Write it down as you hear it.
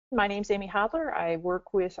My name's Amy Hodler. I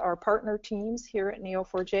work with our partner teams here at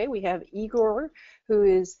Neo4j. We have Igor, who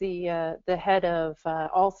is the head of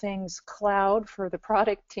all things cloud for the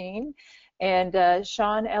product team, and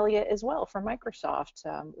Shawn Elliott as well from Microsoft,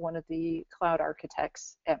 one of the cloud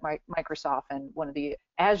architects at Microsoft and one of the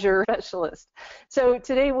Azure specialists. So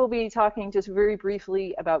today we'll be talking just very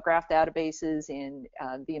briefly about graph databases and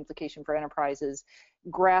the implication for enterprises,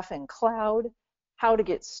 graph and cloud, how to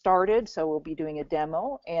get started, so we'll be doing a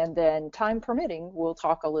demo, and then time permitting, we'll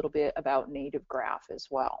talk a little bit about native graph as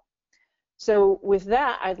well. So with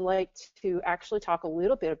that, I'd like to actually talk a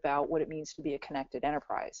little bit about what it means to be a connected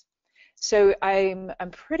enterprise. So I'm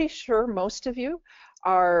pretty sure most of you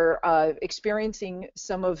are experiencing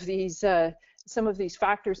some of these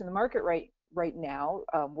factors in the market right now.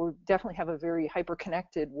 We definitely have a very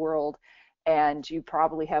hyper-connected world, and you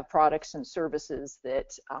probably have products and services that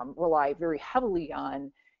rely very heavily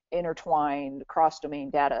on intertwined cross-domain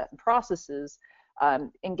data and processes.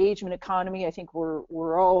 Engagement economy, I think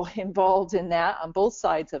we're all involved in that on both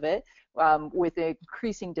sides of it, with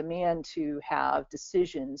increasing demand to have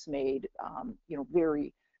decisions made,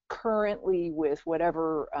 very currently with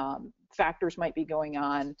whatever factors might be going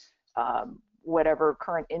on, whatever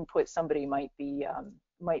current input somebody might be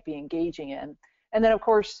engaging in, and then of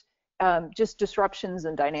course, just disruptions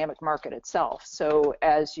in dynamic market itself. So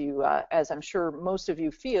as I'm sure most of you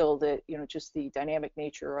feel that, just the dynamic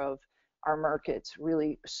nature of our markets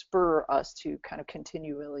really spur us to kind of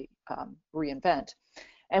continually reinvent.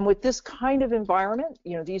 And with this kind of environment,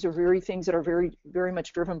 these are very things that are very, very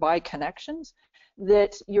much driven by connections,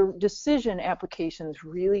 that your decision applications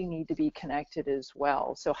really need to be connected as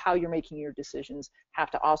well. So how you're making your decisions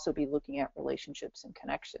have to also be looking at relationships and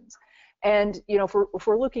connections. And if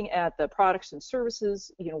we're looking at the products and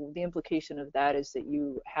services, the implication of that is that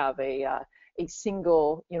you have a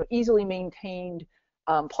single, easily maintained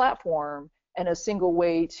platform and a single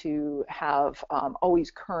way to have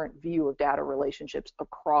always current view of data relationships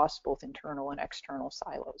across both internal and external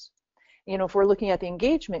silos. If we're looking at the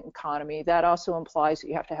engagement economy, that also implies that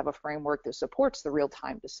you have to have a framework that supports the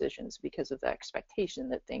real-time decisions because of the expectation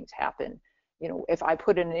that things happen. If I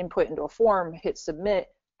put in an input into a form, hit submit,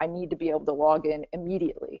 I need to be able to log in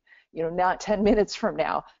immediately, not 10 minutes from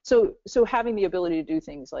now. So having the ability to do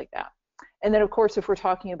things like that. And then, of course, if we're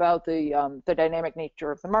talking about the dynamic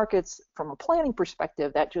nature of the markets from a planning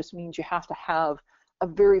perspective, that just means you have to have a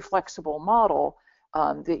very flexible model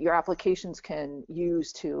that your applications can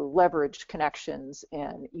use to leverage connections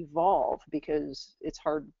and evolve, because it's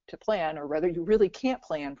hard to plan, or rather you really can't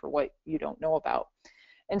plan for what you don't know about.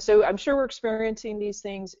 And so I'm sure we're experiencing these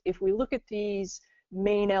things. If we look at these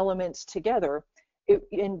main elements together,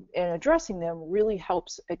 in addressing them really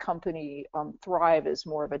helps a company thrive as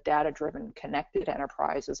more of a data-driven connected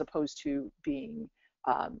enterprise, as opposed to being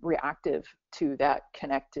reactive to that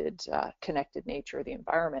connected nature of the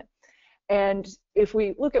environment. And if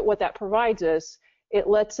we look at what that provides us, it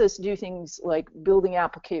lets us do things like building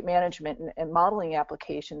application management and modeling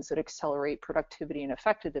applications that accelerate productivity and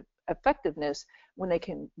effectiveness when they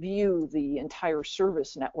can view the entire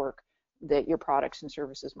service network that your products and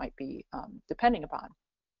services might be depending upon.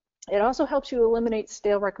 It also helps you eliminate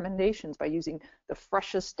stale recommendations by using the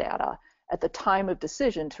freshest data at the time of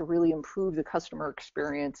decision to really improve the customer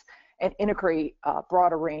experience and integrate a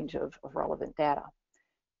broader range of relevant data.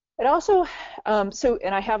 It also,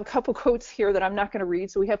 and I have a couple quotes here that I'm not going to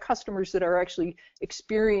read. So we have customers that are actually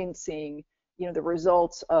experiencing, the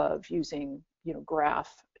results of using,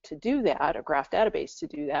 graph to do that, a graph database to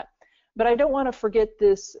do that. But I don't want to forget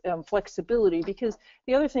this flexibility, because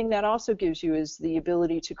the other thing that also gives you is the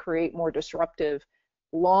ability to create more disruptive,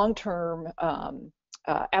 long-term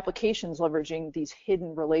applications leveraging these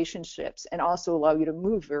hidden relationships, and also allow you to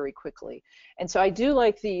move very quickly. And so I do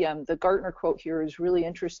like the Gartner quote here is really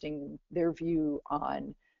interesting, their view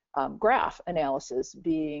on graph analysis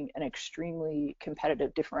being an extremely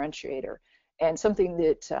competitive differentiator. And something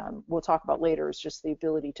that we'll talk about later is just the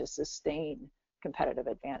ability to sustain competitive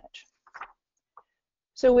advantage.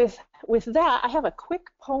 So with that, I have a quick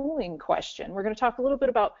polling question. We're going to talk a little bit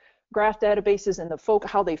about graph databases and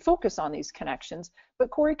how they focus on these connections.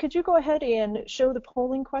 But Corey, could you go ahead and show the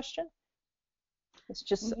polling question? It's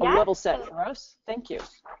just a level set for us. Thank you.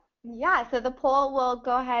 Yeah, so the poll will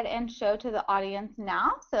go ahead and show to the audience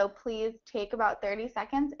now. So please take about 30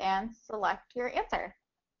 seconds and select your answer.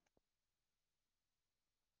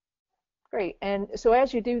 Great. And so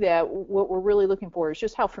as you do that, what we're really looking for is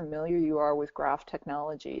just how familiar you are with graph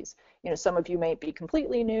technologies. Some of you may be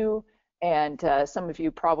completely new, and some of you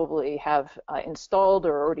probably have installed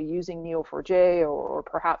or are already using Neo4j or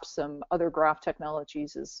perhaps some other graph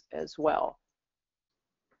technologies as well.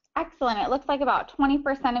 Excellent. It looks like about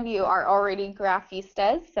 20% of you are already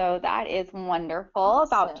graphistas, so that is wonderful.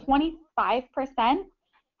 About Awesome. 25%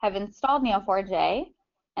 have installed Neo4j,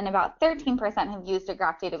 and about 13% have used a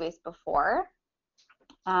graph database before.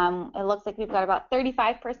 It looks like we've got about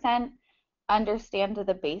 35% understand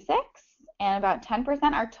the basics, and about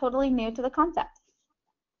 10% are totally new to the concepts.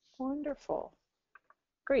 Wonderful.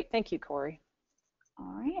 Great. Thank you, Corey.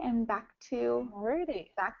 All right, and back to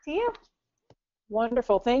you.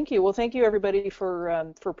 Wonderful. Thank you. Well, thank you everybody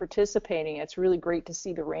for participating. It's really great to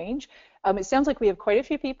see the range. It sounds like we have quite a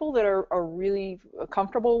few people that are really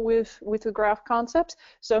comfortable with the graph concepts.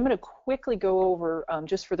 So I'm going to quickly go over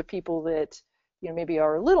just for the people that maybe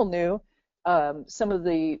are a little new, some of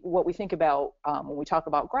what we think about when we talk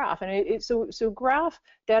about graph. And so graph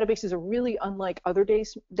databases are really unlike other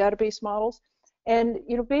database models. And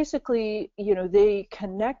basically, they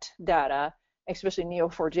connect data, especially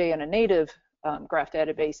Neo4j and a native graph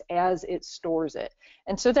database, as it stores it.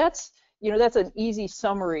 And so that's an easy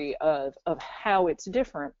summary of how it's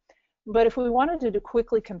different. But if we wanted to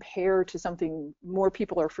quickly compare to something more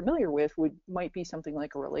people are familiar with, might be something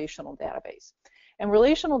like a relational database. And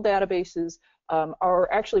relational databases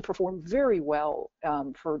are actually perform very well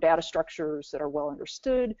for data structures that are well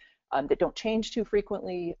understood, that don't change too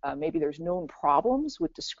frequently. Maybe there's known problems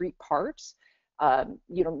with discrete parts.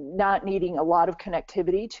 Not needing a lot of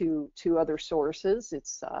connectivity to other sources.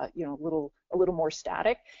 It's a little more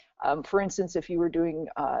static. For instance, if you were doing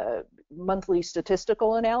monthly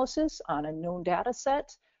statistical analysis on a known data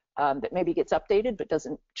set that maybe gets updated but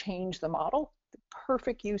doesn't change the model,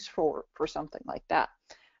 perfect use for something like that.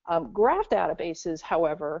 Graph databases,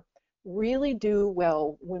 however, really do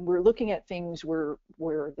well when we're looking at things where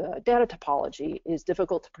the data topology is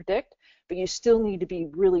difficult to predict, but you still need to be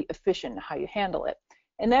really efficient in how you handle it.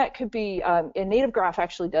 And that could be, and native graph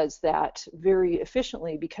actually does that very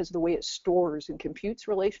efficiently because of the way it stores and computes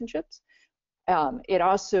relationships. It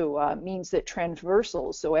also means that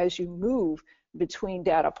transversals, so as you move between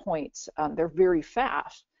data points, they're very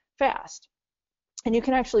fast. And you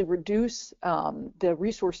can actually reduce the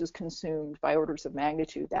resources consumed by orders of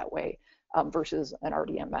magnitude that way versus an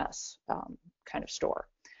RDMS kind of store.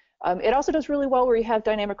 It also does really well where you have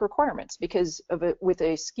dynamic requirements because with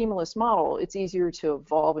a schemaless model, it's easier to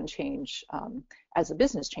evolve and change as the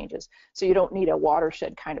business changes. So you don't need a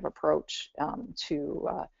watershed kind of approach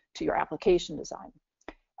to your application design.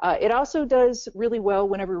 It also does really well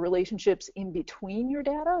whenever relationships in between your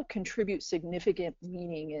data contribute significant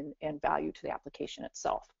meaning and value to the application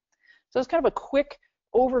itself. So it's kind of a quick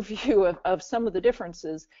overview of some of the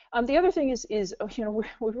differences. The other thing is we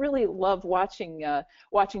really love watching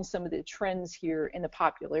some of the trends here in the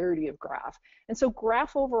popularity of graph. And so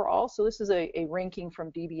graph overall, so this is a ranking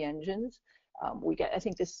from DB Engines. I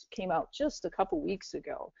think this came out just a couple weeks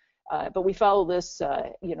ago. But we follow this,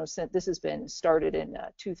 since this has been started in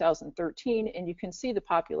 2013, and you can see the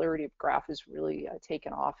popularity of graph has really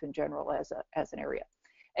taken off in general as an area.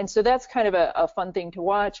 And so that's kind of a fun thing to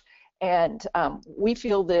watch, and we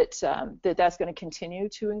feel that that's going to continue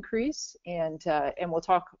to increase, and we'll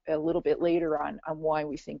talk a little bit later on why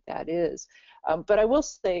we think that is. But I will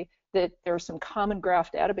say that there are some common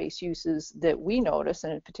graph database uses that we notice,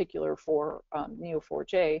 and in particular for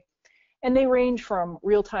Neo4j. And they range from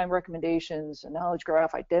real-time recommendations, a knowledge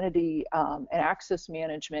graph, identity, and access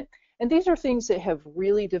management. And these are things that have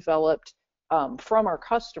really developed from our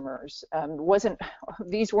customers.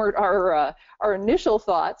 These weren't our initial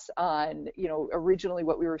thoughts on originally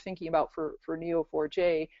what we were thinking about for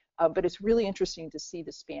Neo4j, but it's really interesting to see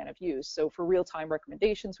the span of use. So for real-time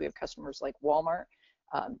recommendations, we have customers like Walmart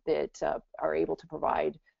that are able to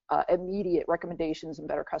provide immediate recommendations and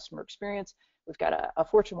better customer experience. We've got a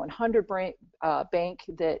Fortune 100 bank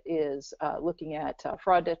that is looking at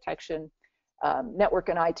fraud detection, network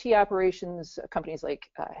and IT operations, companies like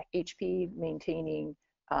HP maintaining,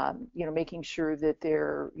 making sure that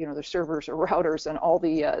their servers or routers and all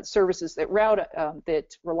the services that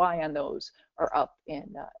that rely on those are up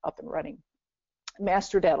and running.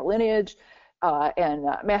 Master data lineage. And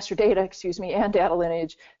master data, and data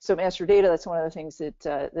lineage. So master data, that's one of the things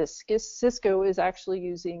that Cisco is actually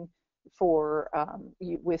using for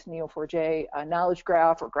with Neo4j. Knowledge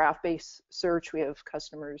graph or graph-based search, we have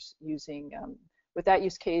customers using with that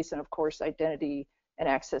use case, and of course identity and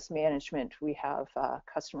access management, we have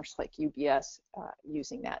customers like UBS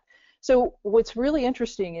using that. So what's really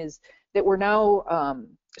interesting is that we're now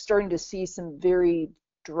starting to see some very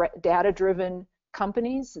data-driven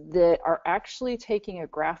companies that are actually taking a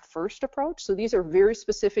graph-first approach. So these are very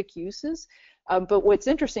specific uses. But what's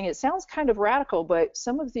interesting, it sounds kind of radical, but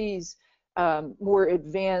some of these more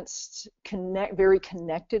advanced, very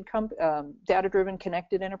connected, data-driven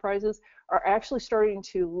connected enterprises are actually starting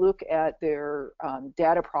to look at their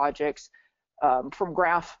data projects from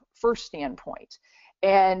graph first standpoint.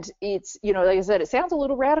 And it's, you know, like I said, it sounds a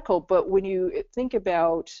little radical, but when you think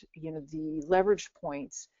about, you know, the leverage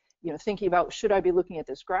points, you know, thinking about, should I be looking at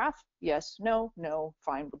this graph? Yes, no, no,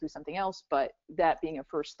 fine, we'll do something else. But that being a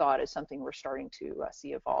first thought is something we're starting to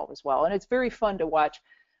see evolve as well. And it's very fun to watch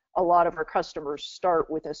a lot of our customers start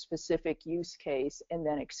with a specific use case and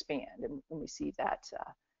then expand. And we see that,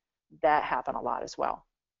 that happen a lot as well.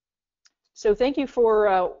 So thank you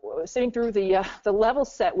for sitting through the level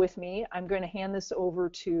set with me. I'm going to hand this over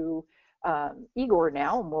to Igor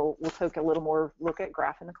now, and we'll take a little more look at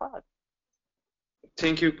Graph in the Cloud.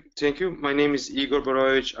 Thank you. My name is Igor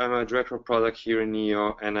Borojevic. I'm a director of product here in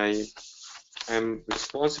Neo, and I am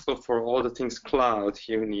responsible for all the things cloud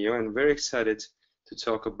here in Neo, and very excited to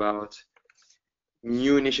talk about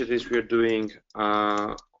new initiatives we are doing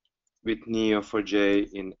with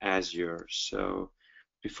Neo4j in Azure. So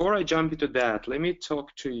before I jump into that, let me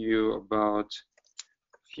talk to you about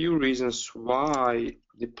a few reasons why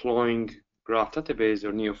deploying Graph Database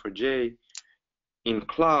or Neo4j in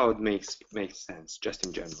cloud makes sense, just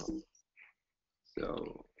in general.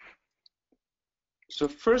 So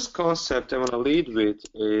first concept I want to lead with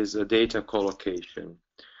is a data collocation.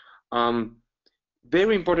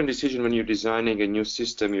 Very important decision when you're designing a new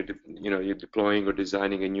system, you're deploying or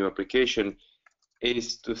designing a new application,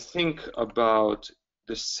 is to think about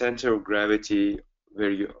the center of gravity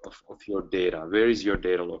of your data. Where is your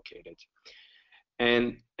data located?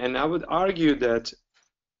 And I would argue that,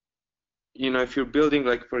 you know, if you're building,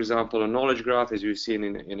 like, for example, a knowledge graph, as you've seen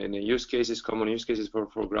in use cases, common use cases for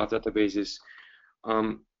graph databases,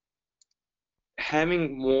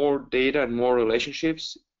 having more data and more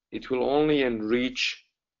relationships, it will only enrich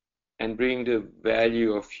and bring the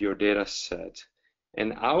value of your data set.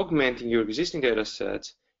 And augmenting your existing data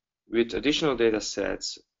set with additional data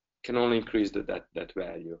sets can only increase that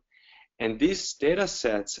value. And these data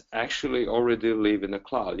sets actually already live in the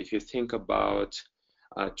cloud. If you think about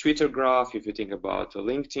a Twitter graph, if you think about a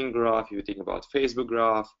LinkedIn graph, if you think about Facebook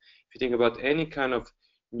graph, if you think about any kind of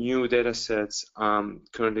new data sets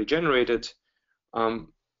currently generated,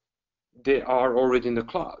 they are already in the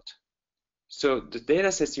cloud. So the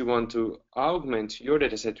data sets you want to augment your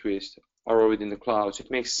data set with are already in the cloud, so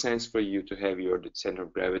it makes sense for you to have your center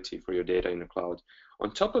of gravity for your data in the cloud.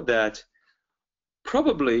 On top of that,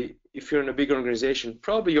 probably, if you're in a big organization,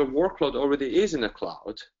 probably your workload already is in the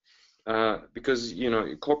cloud, because, you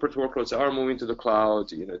know, corporate workloads are moving to the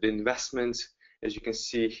cloud. You know, the investment, as you can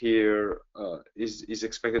see here, is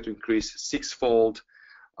expected to increase sixfold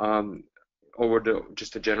over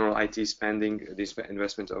just the general IT spending, this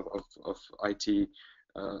investment of IT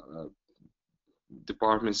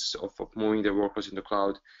departments of moving their workloads in the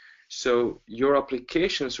cloud. So your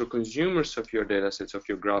applications or consumers of your data sets, of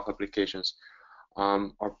your graph applications,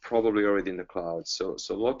 are probably already in the cloud. So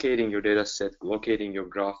locating your data set, locating your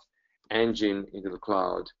graph engine into the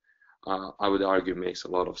cloud, I would argue makes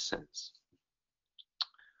a lot of sense.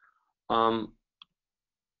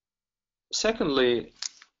 Secondly,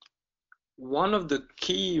 one of the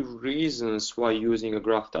key reasons why using a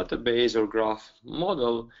graph database or graph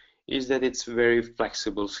model is that it's very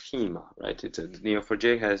flexible schema, right?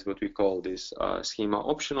 Neo4j has what we call this schema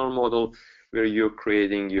optional model, where you're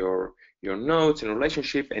creating your nodes in a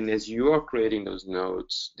relationship, and as you are creating those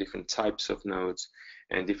nodes, different types of nodes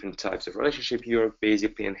and different types of relationship, you're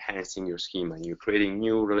basically enhancing your schema. You're creating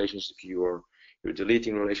new relationships, you're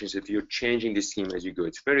deleting relationships, you're changing the schema as you go.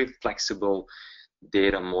 It's very flexible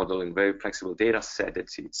data model and very flexible data set.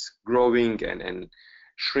 It's growing and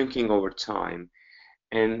shrinking over time.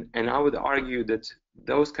 And I would argue that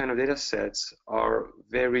those kind of data sets are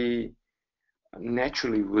very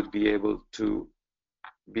naturally would be able to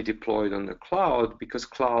be deployed on the cloud, because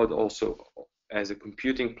cloud also, as a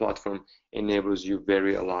computing platform, enables you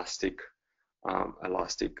very elastic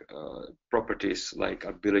properties, like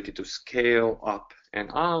ability to scale up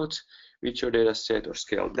and out with your data set, or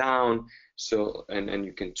scale down. So and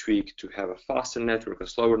you can tweak to have a faster network, a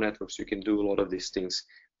slower network. So you can do a lot of these things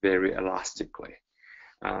very elastically.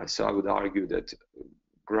 So I would argue that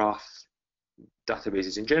graph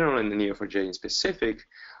databases in general and the Neo4j in specific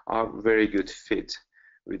are very good fit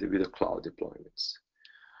with the cloud deployments.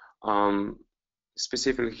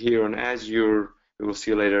 Specifically here on Azure, we will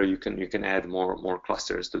see later, you can add more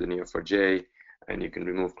clusters to the Neo4j, and you can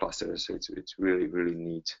remove clusters. So it's really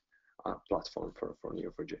neat platform for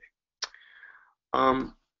Neo4j.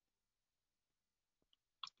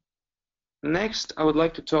 Next, I would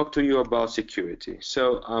like to talk to you about security.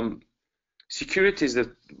 So security is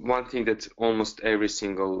the one thing that almost every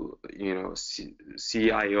single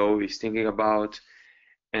CIO is thinking about,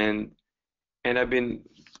 and I've been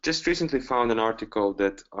just recently found an article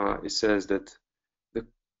that it says that the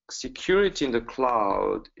security in the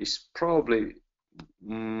cloud is probably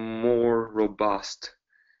more robust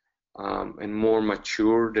and more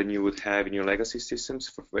mature than you would have in your legacy systems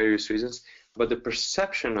for various reasons, but the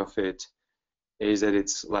perception of it is that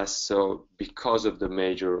it's less so because of the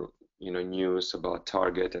major news about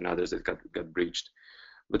Target and others that got breached.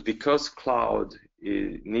 But because cloud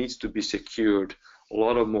needs to be secured, a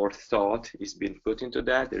lot of more thought is being put into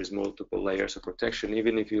that. There's multiple layers of protection.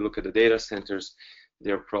 Even if you look at the data centers,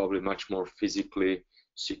 they're probably much more physically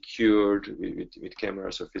secured with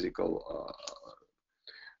cameras or physical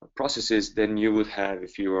processes than you would have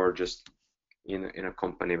if you are just in a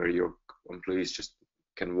company where your employees just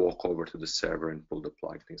can walk over to the server and pull the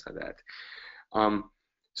plug, things like that.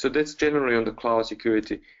 So that's generally on the cloud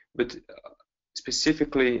security, but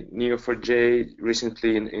specifically Neo4j,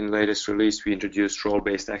 recently in latest release, we introduced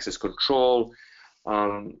role-based access control.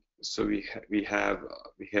 So we have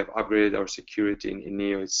upgraded our security in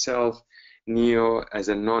Neo itself. Neo as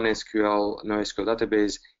a NoSQL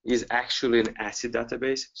database is actually an ACID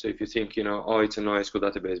database. So if you think, oh, it's a NoSQL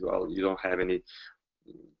database, well, you don't have any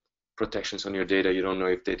protections on your data. You don't know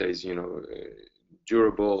if data is,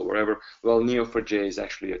 durable or whatever. Well, Neo4j is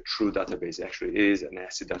actually a true database. It actually is an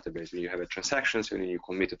ACID database. When you have a transaction, so when you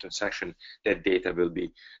commit a transaction, that data will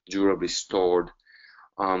be durably stored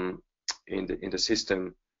in the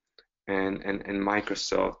system. And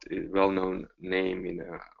Microsoft, a well-known name in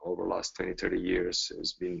over the last 20-30 years,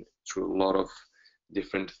 has been through a lot of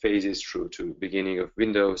different phases, through to beginning of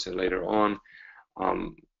Windows and later on.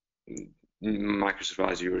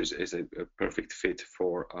 Microsoft Azure is a perfect fit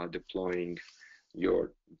for deploying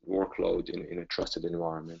your workload in a trusted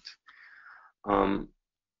environment.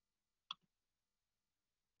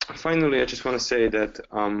 Finally, I just want to say that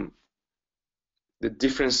the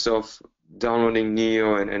difference of downloading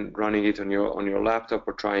Neo and running it on your laptop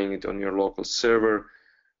or trying it on your local server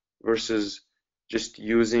versus just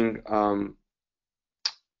using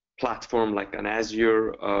platform like an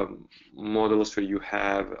Azure models where you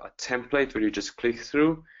have a template where you just click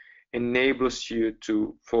through, enables you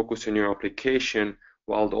to focus on your application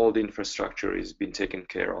while all the infrastructure is being taken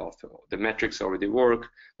care of. The metrics already work,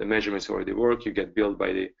 the measurements already work, you get billed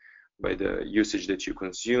by the usage that you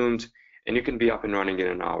consumed, and you can be up and running in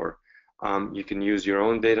an hour. You can use your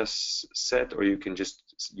own data set, or you can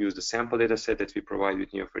just use the sample data set that we provide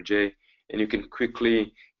with Neo4j, and you can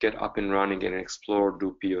quickly get up and running and explore,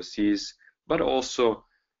 do POCs, but also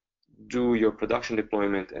do your production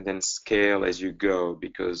deployment and then scale as you go,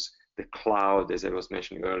 because the cloud, as I was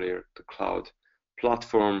mentioning earlier, the cloud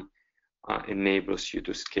platform enables you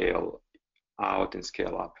to scale out and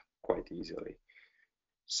scale up quite easily.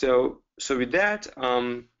 So with that,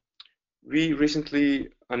 we recently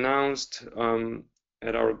announced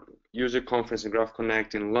at our user conference in Graph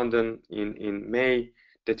Connect in London in May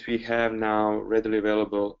that we have now readily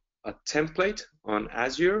available a template on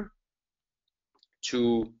Azure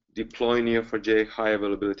to deploy Neo4j high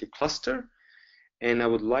availability cluster. And I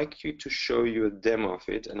would like to show you a demo of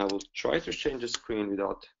it, and I will try to change the screen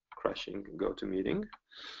without crashing GoToMeeting.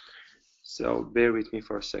 So bear with me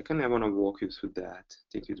for a second. I want to walk you through that. I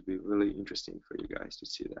think it would be really interesting for you guys to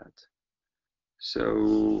see that.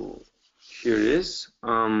 So here it is.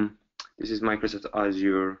 This is Microsoft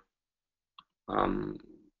Azure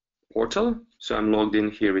portal. So I'm logged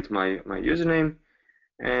in here with my username,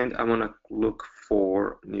 and I want to look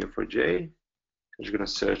for Neo4j. I'm just going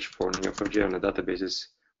to search for Neo4j on the databases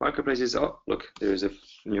marketplaces. Oh, look, there is a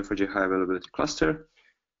Neo4j high availability cluster,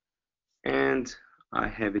 and I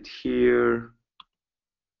have it here.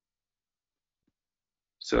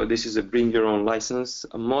 So this is a bring your own license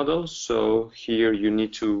model. So here you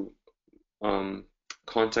need to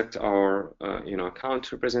contact our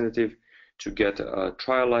account representative to get a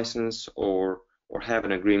trial license or have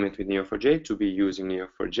an agreement with Neo4j to be using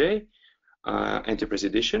Neo4j Enterprise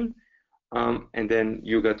Edition. And then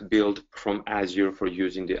you got billed from Azure for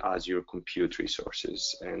using the Azure compute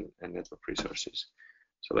resources and network resources.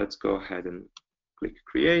 So let's go ahead and click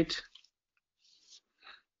create.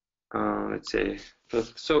 Let's say,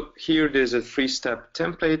 so here there's a 3-step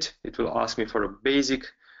template. It will ask me for a basic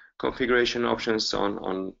configuration options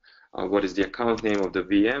on what is the account name of the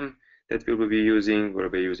VM that we will be using. We'll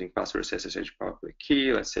be using password SSH public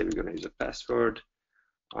key. Let's say we're going to use a password.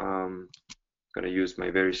 I'm going to use my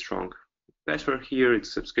very strong password here.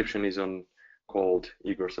 Its subscription is called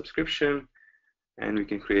Igor subscription, and we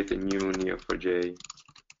can create a new Neo4j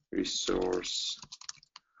resource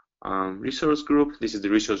resource group. This is the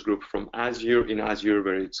resource group from Azure, in Azure,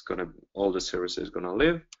 where it's gonna, all the services gonna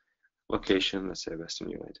live. Location, let's say Western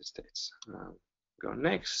United States. Go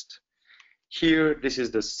next. Here, this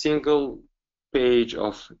is the single page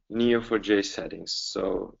of Neo4j settings.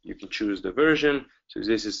 So you can choose the version. So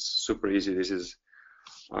this is super easy. This is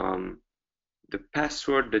the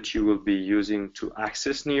password that you will be using to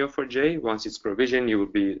access Neo4j. Once it's provisioned, you will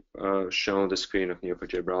be shown the screen of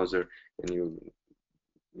Neo4j browser, and you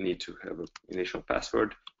need to have an initial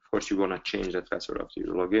password. Of course, you want to change that password after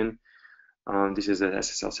you log in. This is an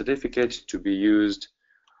SSL certificate to be used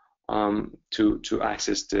to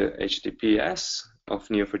access the HTTPS of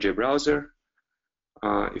Neo4j browser.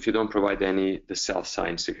 If you don't provide any, the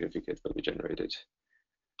self-signed certificate will be generated.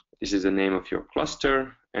 This is the name of your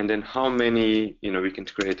cluster, and then how many, we can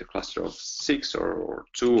create a cluster of 6 or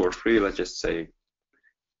 2 or 3, let's just say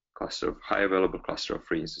cluster of high available cluster of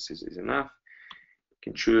 3 instances is enough. You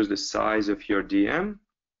can choose the size of your DM.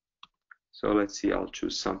 So let's see, I'll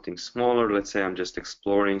choose something smaller. Let's say I'm just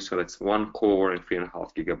exploring, so that's 1 core and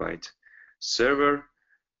 3.5 gigabyte server.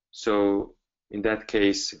 So in that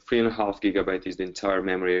case, 3.5 gigabyte is the entire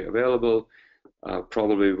memory available.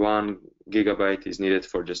 Probably 1 gigabyte is needed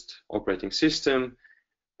for just operating system,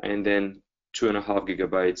 and then 2.5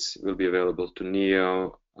 gigabytes will be available to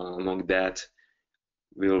Neo. Among that,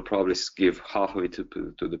 we'll probably give half of it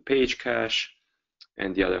to the page cache,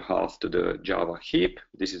 and the other half to the Java heap.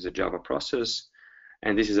 This is a Java process,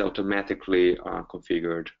 and this is automatically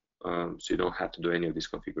configured, so you don't have to do any of this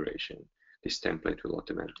configuration. This template will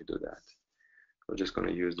automatically do that. We're just going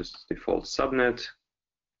to use this default subnet,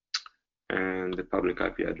 and the public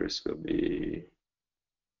IP address will be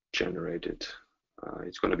generated.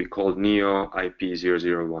 It's going to be called Neo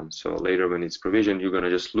IP001. So later when it's provisioned, you're going to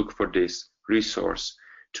just look for this resource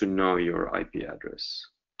to know your IP address.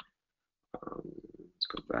 Let's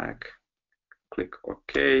go back, click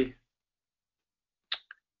OK.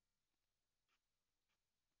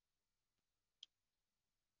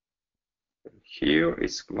 Here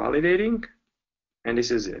it's validating, and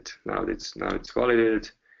this is it. Now it's validated.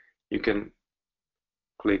 You can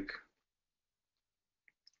click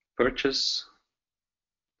purchase.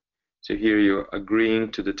 So here you're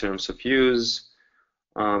agreeing to the terms of use.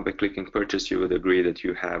 By clicking purchase, you would agree that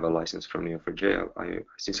you have a license from Neo4j.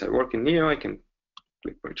 Since I work in Neo, I can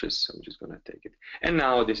click purchase. I'm just going to take it. And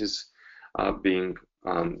now this is being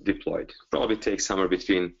deployed. Probably takes somewhere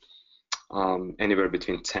between anywhere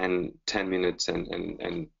between 10 minutes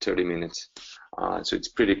and 30 minutes. So it's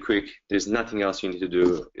pretty quick. There's nothing else you need to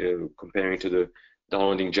do comparing to the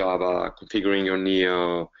downloading Java, configuring your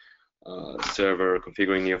Neo server,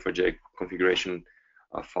 configuring Neo4j configuration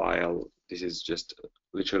file. This is just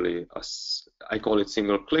literally I call it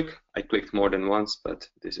single click. I clicked more than once, but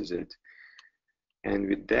this is it. And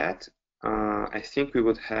with that, I think we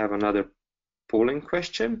would have another polling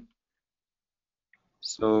question.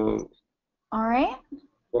 So, all right.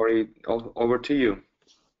 Corey, over to you.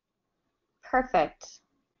 Perfect.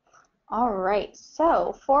 All right.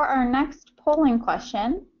 So for our next polling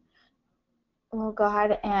question, we'll go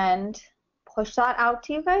ahead and push that out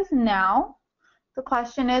to you guys now. The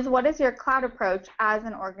question is, what is your cloud approach as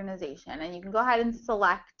an organization? And you can go ahead and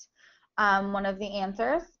select one of the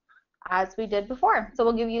answers as we did before. So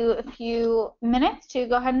we'll give you a few minutes to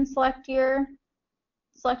go ahead and select your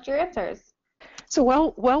answers. So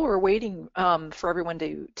while we're waiting for everyone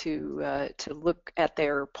to look at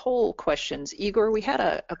their poll questions, Igor, we had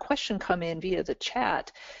a question come in via the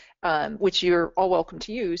chat, which you're all welcome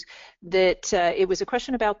to use, that it was a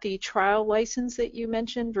question about the trial license that you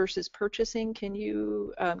mentioned versus purchasing. Can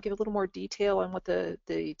you give a little more detail on what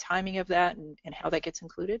the timing of that and how that gets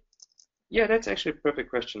included? Yeah, that's actually a perfect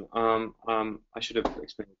question. I should have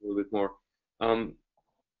explained a little bit more.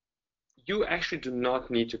 You actually do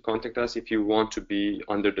not need to contact us if you want to be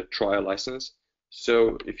under the trial license.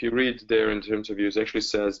 So if you read there in terms of use, it actually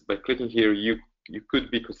says by clicking here, you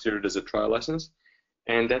could be considered as a trial license,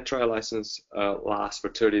 and that trial license lasts for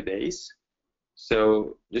 30 days.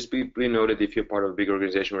 So just be noted, if you're part of a big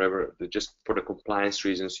organization, whatever, just for the compliance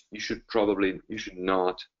reasons, you should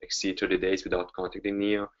not exceed 30 days without contacting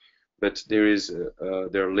Neo. But there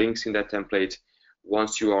are links in that template.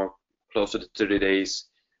 Once you are close to the 30 days,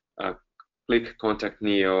 click contact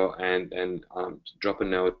Neo and drop a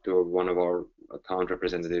note to one of our account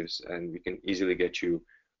representatives, and we can easily get you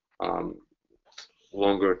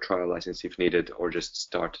longer trial license if needed, or just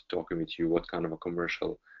start talking with you what kind of a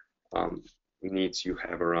commercial needs you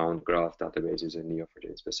have around graph databases and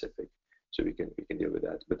Neo4j specific, so we can deal with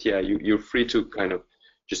that. But yeah, you're free to kind of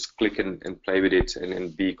just click and play with it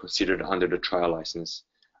and be considered under the trial license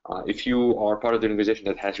If you are part of the organization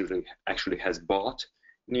that actually has bought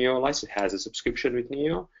Neo license, has a subscription with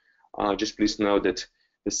Neo, just please know that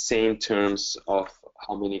the same terms of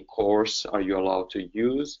how many cores are you allowed to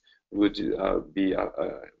use would be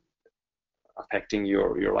affecting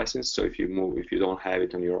your license. So if you don't have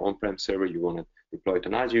it on your on-prem server, you want to deploy it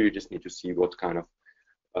on Azure, you just need to see what kind of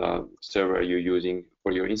server you're using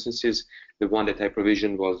for your instances. The one that I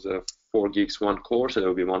provisioned was 4 gigs, 1 core, so there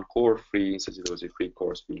will be 1 core free instance. There was a free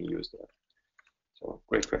course being used there. So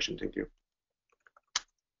great question, thank you.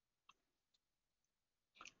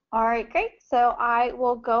 All right, great. So I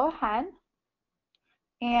will go ahead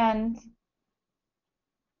and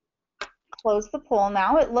close the poll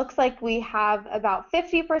now. It looks like we have about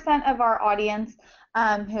 50% of our audience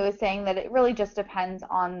who is saying that it really just depends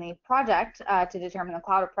on the project to determine the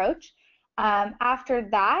cloud approach. After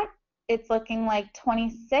that, it's looking like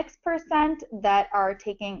 26% that are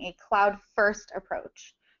taking a cloud first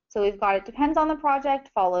approach. So we've got it depends on the project,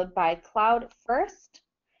 followed by cloud first,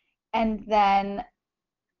 and then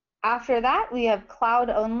after that we have cloud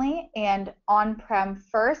only and on-prem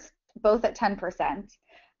first, both at 10%.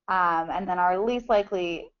 And then our least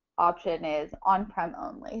likely option is on-prem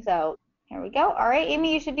only. So here we go. All right,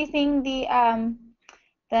 Amy, you should be seeing the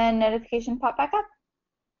notification pop back up.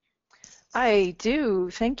 I do,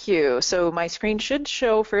 thank you. So my screen should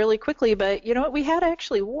show fairly quickly, but you know what, we had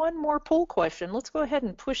actually one more poll question. Let's go ahead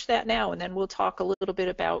and push that now, and then we'll talk a little bit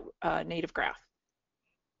about native graph.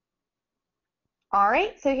 All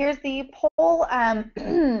right, so here's the poll.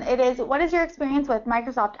 It is, what is your experience with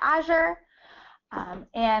Microsoft Azure?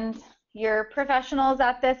 And you're professionals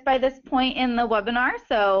at this by this point in the webinar,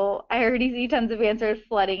 so I already see tons of answers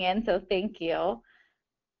flooding in, so thank you.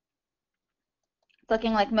 It's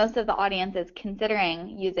looking like most of the audience is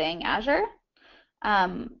considering using Azure,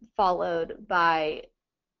 followed by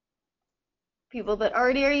people that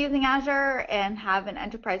already are using Azure and have an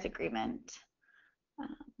enterprise agreement.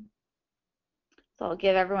 So I'll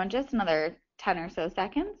give everyone just another 10 or so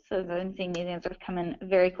seconds, so I'm seeing these answers come in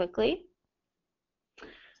very quickly.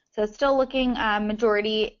 So still looking,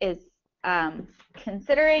 majority is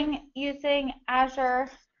considering using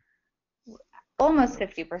Azure, almost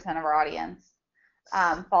 50% of our audience,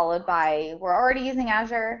 followed by we're already using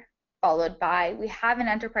Azure, followed by we have an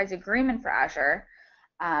enterprise agreement for Azure,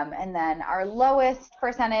 and then our lowest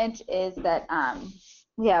percentage is that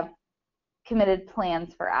we have committed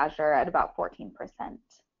plans for Azure at about 14%.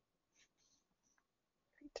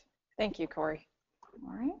 Thank you, Corey.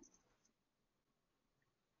 All right.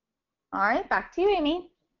 All right, back to you, Amy.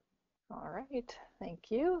 All right,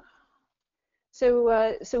 thank you.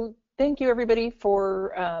 So, thank you everybody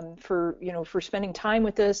for spending time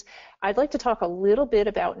with us. I'd like to talk a little bit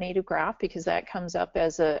about native graph because that comes up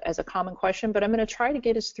as a common question, but I'm going to try to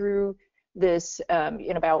get us through this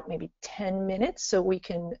in about maybe 10 minutes so we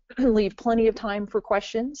can leave plenty of time for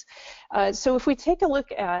questions. So if we take a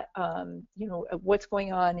look at what's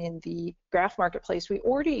going on in the graph marketplace, we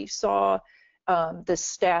already saw the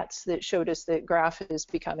stats that showed us that graph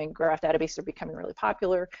databases are becoming really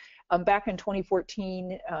popular. Back in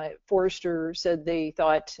 2014, Forrester said they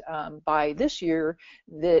thought by this year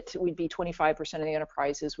that we'd be 25% of the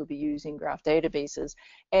enterprises would be using graph databases.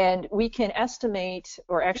 And we can estimate,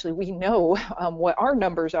 or actually we know what our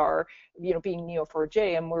numbers are, being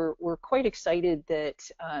Neo4j, and we're quite excited that,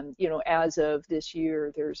 as of this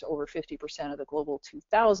year, there's over 50% of the global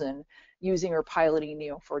 2,000 using or piloting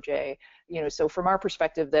Neo4j. So from our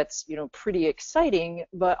perspective, that's, pretty exciting,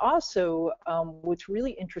 but also what's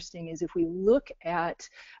really interesting is if we look at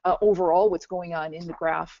overall what's going on in the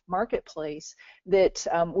graph marketplace, that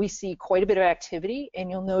we see quite a bit of activity,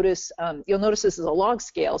 and you'll notice this is a log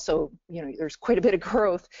scale, so there's quite a bit of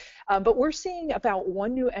growth, but we're seeing about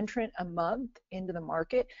 1 new entrant a month into the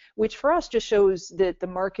market, which for us just shows that the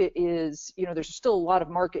market is, there's still a lot of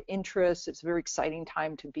market interest. It's a very exciting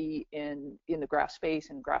time to be in the graph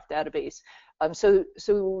space and graph database. So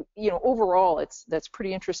overall, that's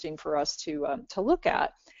pretty interesting for us to look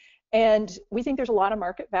at. And we think there's a lot of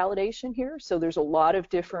market validation here. So there's a lot of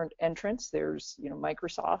different entrants. There's,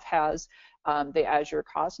 Microsoft has the Azure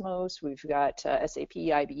Cosmos. We've got SAP,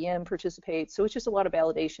 IBM participates. So it's just a lot of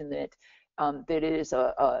validation that that it is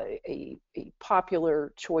a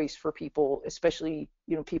popular choice for people, especially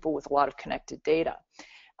people with a lot of connected data.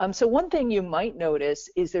 So one thing you might notice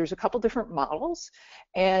is there's a couple different models,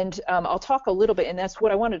 and I'll talk a little bit, and that's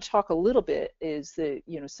what I wanted to talk a little bit is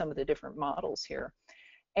some of the different models here.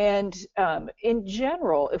 And in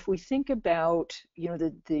general, if we think about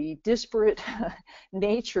the disparate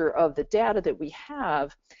nature of the data that we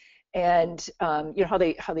have, and how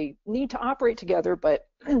they need to operate together, but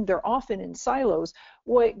they're often in silos.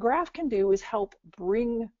 What Graph can do is help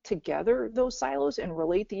bring together those silos and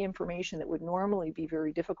relate the information that would normally be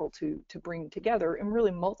very difficult to bring together, and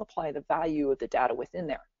really multiply the value of the data within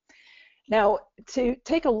there. Now, to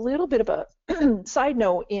take a little bit of a side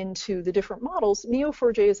note into the different models,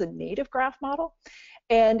 Neo4j is a native graph model.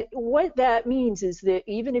 And what that means is that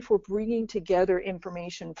even if we're bringing together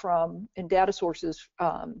information from and data sources,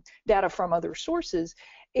 data from other sources,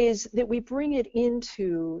 is that we bring it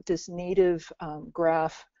into this native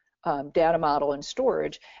graph data model and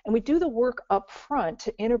storage, and we do the work up front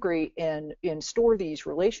to integrate and store these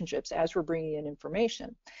relationships as we're bringing in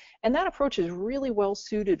information. And that approach is really well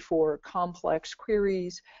suited for complex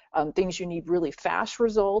queries, things you need really fast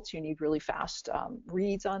results, you need really fast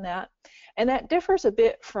reads on that. And that differs a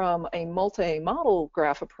bit from a multi-model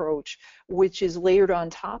graph approach, which is layered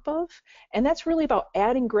on top of. And that's really about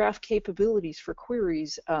adding graph capabilities for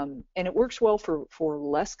queries. And it works well for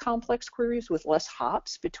less complex queries with less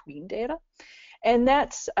hops between data. And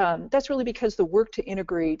that's really because the work to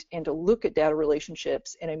integrate and to look at data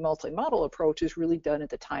relationships in a multi-model approach is really done at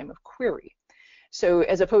the time of query. So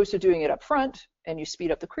as opposed to doing it up front and you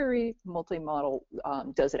speed up the query, multi-model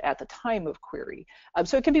does it at the time of query.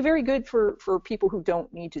 So it can be very good for people who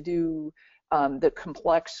don't need to do the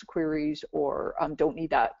complex queries or don't need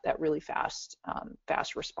that really fast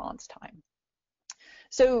response time.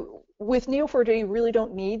 So with Neo4j, you really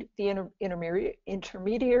don't need the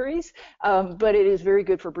intermediaries, but it is very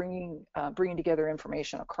good for bringing together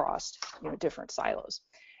information across different silos.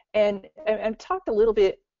 And I've talked a little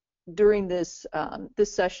bit during this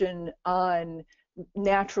this session on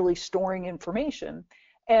naturally storing information,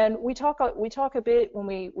 and we talk a bit when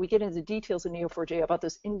we get into the details of Neo4j about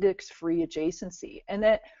this index-free adjacency, and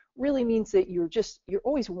that really means that you're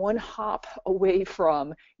always one hop away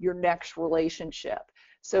from your next relationship.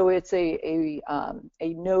 So it's a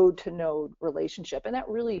node-to-node relationship, and that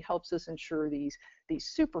really helps us ensure these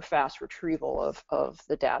super fast retrieval of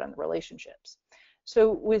the data and the relationships.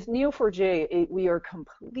 So with Neo4j, we are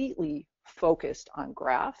completely focused on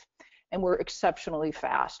graph, and we're exceptionally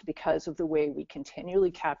fast because of the way we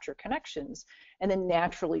continually capture connections and then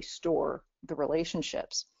naturally store the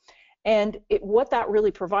relationships. And what that really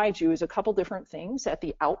provides you is a couple different things. At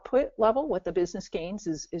the output level, what the business gains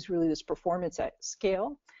is really this performance at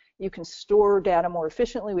scale. You can store data more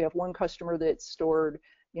efficiently. We have one customer that stored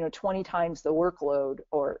 20 times the workload,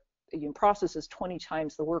 or processes 20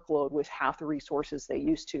 times the workload with half the resources they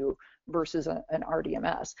used to versus an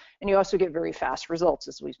RDMS. And you also get very fast results,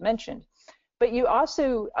 as we've mentioned. But you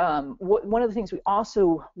also, one of the things we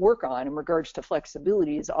also work on in regards to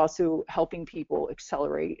flexibility is also helping people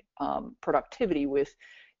accelerate productivity with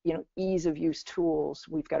ease of use tools.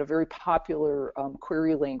 We've got a very popular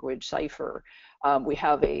query language, Cypher. We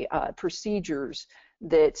have procedures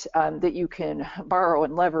that you can borrow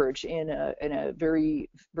and leverage in a very,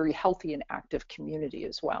 very healthy and active community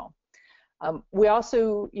as well. We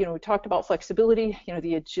also, talked about flexibility,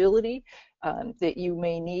 the agility that you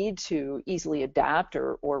may need to easily adapt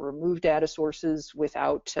or remove data sources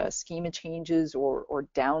without schema changes or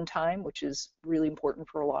downtime, which is really important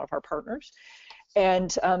for a lot of our partners.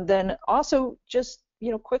 And then also just,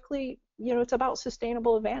 quickly, it's about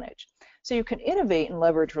sustainable advantage. So you can innovate and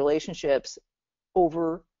leverage relationships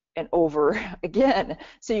over and over again.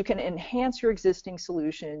 So you can enhance your existing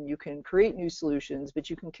solution, you can create new solutions, but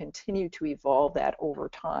you can continue to evolve that over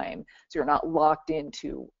time. So you're not locked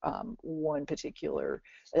into one particular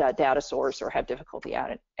data source or have difficulty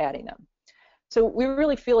adding them. So we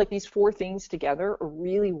really feel like these four things together are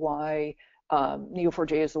really why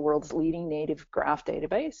Neo4j is the world's leading native graph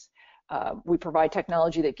database. We provide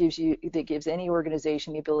technology that gives any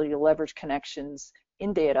organization the ability to leverage connections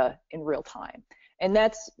in data in real time. And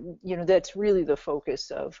that's really the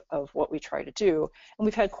focus of what we try to do. And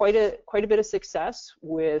we've had quite a bit of success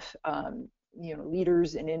with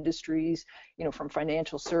leaders in industries, from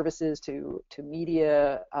financial services to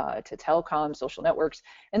media to telecom, social networks.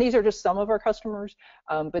 And these are just some of our customers,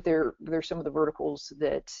 but they're some of the verticals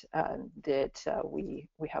that we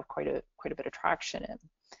have quite a bit of traction in.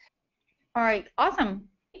 All right, awesome.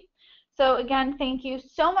 So again, thank you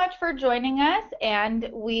so much for joining us, and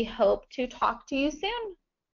we hope to talk to you soon.